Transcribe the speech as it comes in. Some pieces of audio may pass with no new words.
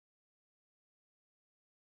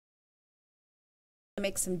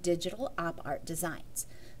make some digital op art designs.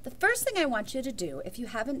 The first thing I want you to do, if you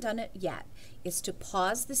haven't done it yet, is to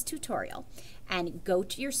pause this tutorial and go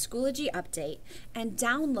to your Schoology update and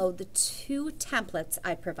download the 2 templates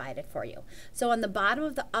I provided for you. So on the bottom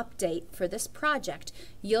of the update for this project,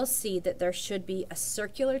 you'll see that there should be a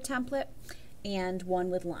circular template and one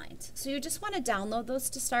with lines. So you just want to download those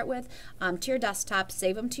to start with to your desktop,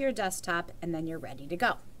 save them to your desktop, and then you're ready to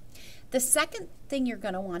go. The second thing you're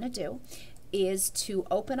going to want to do is to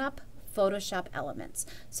open up Photoshop Elements.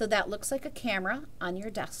 So that looks like a camera on your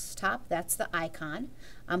desktop. That's the icon.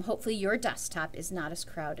 Hopefully your desktop is not as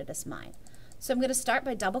crowded as mine. So I'm going to start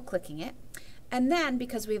by double clicking it. And then,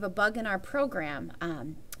 because we have a bug in our program,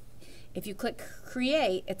 if you click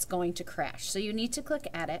Create, it's going to crash. So you need to click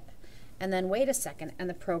Edit and then wait a second and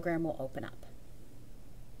the program will open up.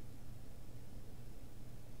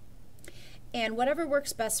 And whatever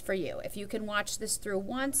works best for you. If you can watch this through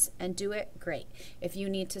once and do it, great. If you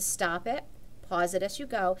need to stop it, pause it as you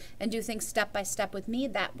go, and do things step by step with me,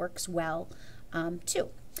 that works well too.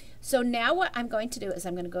 So now what I'm going to do is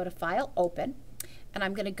I'm going to go to File, Open, and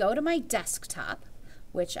I'm going to go to my desktop,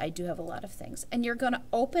 which I do have a lot of things, and you're going to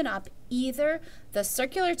open up either the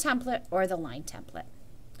circular template or the line template.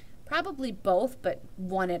 Probably both, but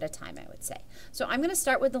one at a time, I would say. So I'm going to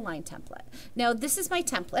start with the line template. Now this is my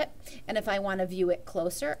template, and if I want to view it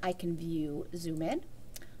closer, I can view zoom in,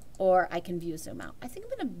 or I can view zoom out. I think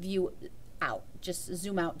I'm going to view out, just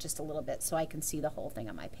zoom out just a little bit so I can see the whole thing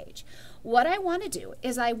on my page. What I want to do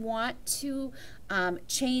is I want to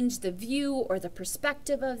change the view or the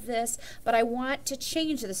perspective of this, but I want to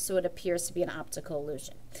change this so it appears to be an optical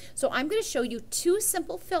illusion. So I'm going to show you 2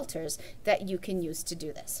 simple filters that you can use to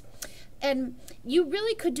do this. And you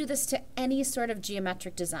really could do this to any sort of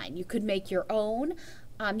geometric design. You could make your own.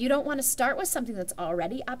 You don't want to start with something that's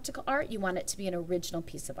already optical art. You want it to be an original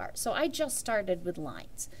piece of art. So I just started with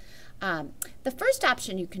lines. The first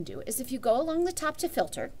option you can do is if you go along the top to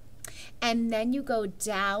Filter, and then you go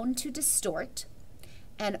down to Distort,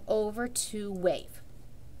 and over to Wave.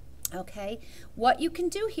 Okay, what you can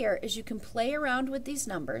do here is you can play around with these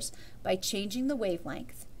numbers by changing the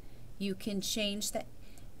wavelength. You can change the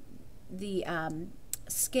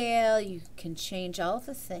scale, you can change all of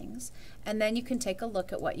the things, and then you can take a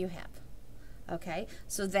look at what you have. Okay,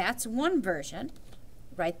 so that's one version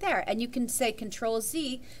right there, and you can say Control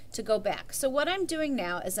Z to go back. So what I'm doing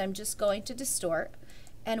now is I'm just going to Distort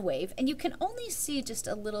and Wave, and you can only see just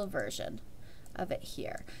a little version of it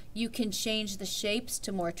here. You can change the shapes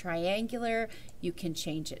to more triangular. You can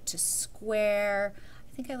change it to square.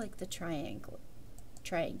 I think I like the triangular.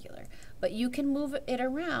 But you can move it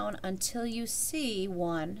around until you see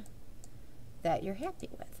one that you're happy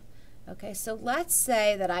with. Okay, so let's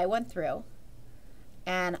say that I went through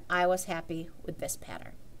and I was happy with this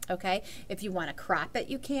pattern. Okay, if you want to crop it,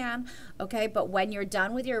 you can. Okay, but when you're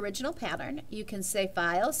done with your original pattern, you can say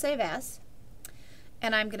File, Save As,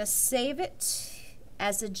 and I'm going to save it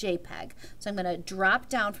as a JPEG. So I'm going to drop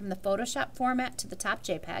down from the Photoshop format to the top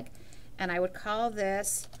JPEG, and I would call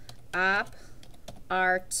this Op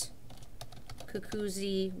Art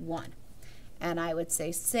Cocuzzi 1. And I would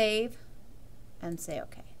say Save and say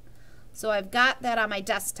OK. So I've got that on my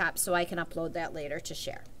desktop so I can upload that later to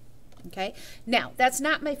share. Okay, now that's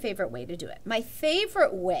not my favorite way to do it. My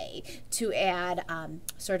favorite way to add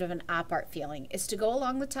sort of an op art feeling is to go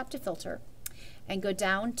along the top to Filter and go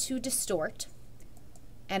down to Distort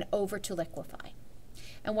and over to Liquify.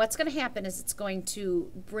 And what's going to happen is it's going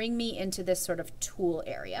to bring me into this sort of tool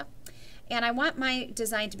area. And I want my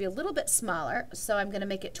design to be a little bit smaller, so I'm going to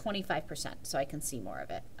make it 25% so I can see more of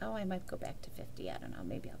it. Oh, I might go back to 50. I don't know.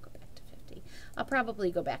 Maybe I'll go back to 50. I'll probably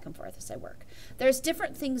go back and forth as I work. There's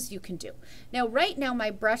different things you can do. Now, right now, my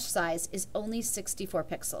brush size is only 64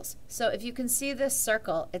 pixels. So if you can see this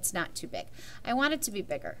circle, it's not too big. I want it to be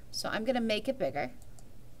bigger, so I'm going to make it bigger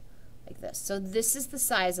like this. So this is the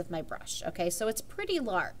size of my brush. Okay, so it's pretty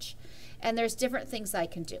large, and there's different things I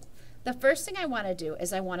can do. The first thing I want to do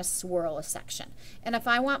is I want to swirl a section. And if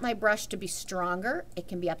I want my brush to be stronger, it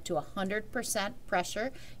can be up to 100%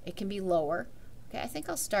 pressure. It can be lower. Okay, I think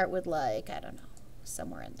I'll start with, like, I don't know,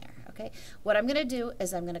 somewhere in there. Okay, what I'm going to do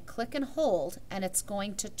is I'm going to click and hold, and it's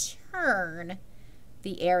going to turn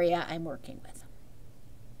the area I'm working with.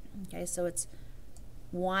 Okay, so it's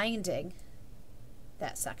winding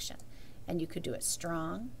that section. And you could do it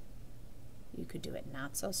strong. You could do it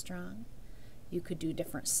not so strong. You could do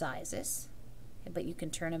different sizes, but you can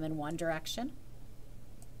turn them in one direction.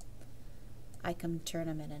 I can turn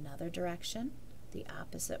them in another direction, the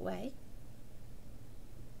opposite way.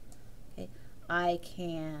 Okay. I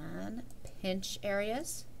can pinch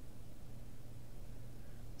areas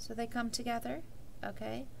so they come together.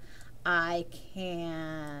 okay? I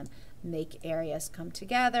can make areas come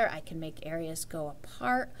together. I can make areas go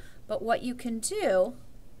apart. But what you can do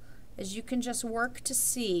is you can just work to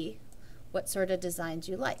see what sort of designs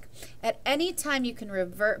you like. At any time, you can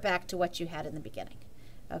revert back to what you had in the beginning.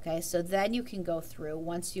 Okay, so then you can go through,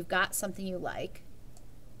 once you've got something you like,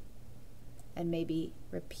 and maybe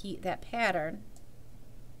repeat that pattern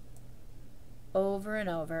over and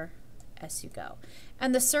over as you go.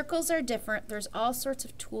 And the circles are different. There's all sorts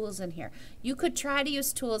of tools in here. You could try to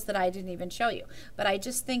use tools that I didn't even show you, but I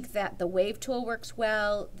just think that the wave tool works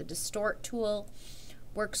well, the distort tool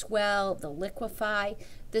works well, the liquefy.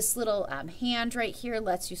 This little hand right here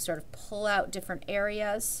lets you sort of pull out different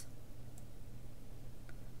areas.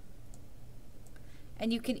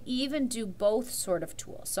 And you can even do both sort of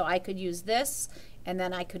tools. So I could use this, and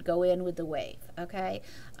then I could go in with the wave, okay?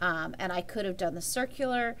 And I could have done the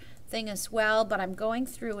circular thing as well, but I'm going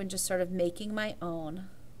through and just sort of making my own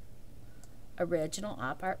original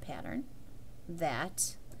op art pattern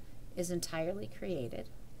that is entirely created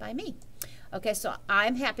by me. Okay, so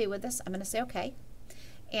I'm happy with this. I'm going to say okay.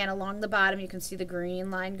 And along the bottom, you can see the green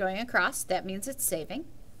line going across. That means it's saving.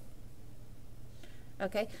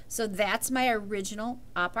 Okay, so that's my original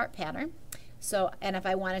op art pattern. So, and if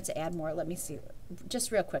I wanted to add more, let me see,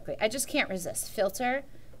 just real quickly. I just can't resist. Filter,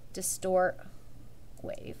 distort,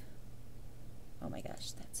 wave. Oh my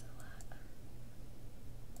gosh, that's a lot.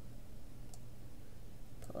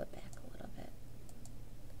 Pull it back a little bit.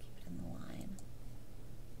 Keep it in the line.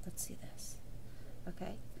 Let's see this.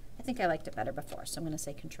 Okay, I think I liked it better before, so I'm going to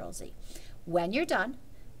say Control Z. When you're done,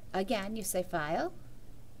 again, you say File,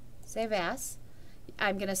 Save As.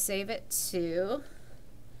 I'm going to save it to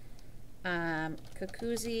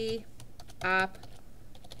Cocuzzi Op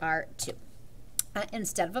Art 2.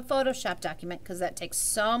 Instead of a Photoshop document, because that takes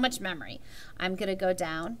so much memory, I'm going to go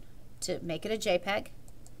down to make it a JPEG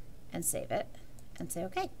and save it and say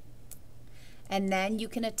OK. And then you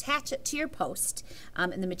can attach it to your post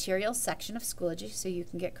in the materials section of Schoology so you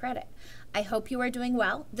can get credit. I hope you are doing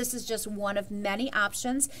well. This is just one of many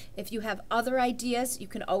options. If you have other ideas, you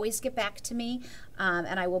can always get back to me,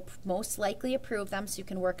 and I will most likely approve them so you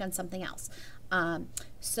can work on something else.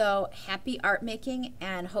 So happy art making,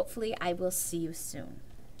 and hopefully I will see you soon.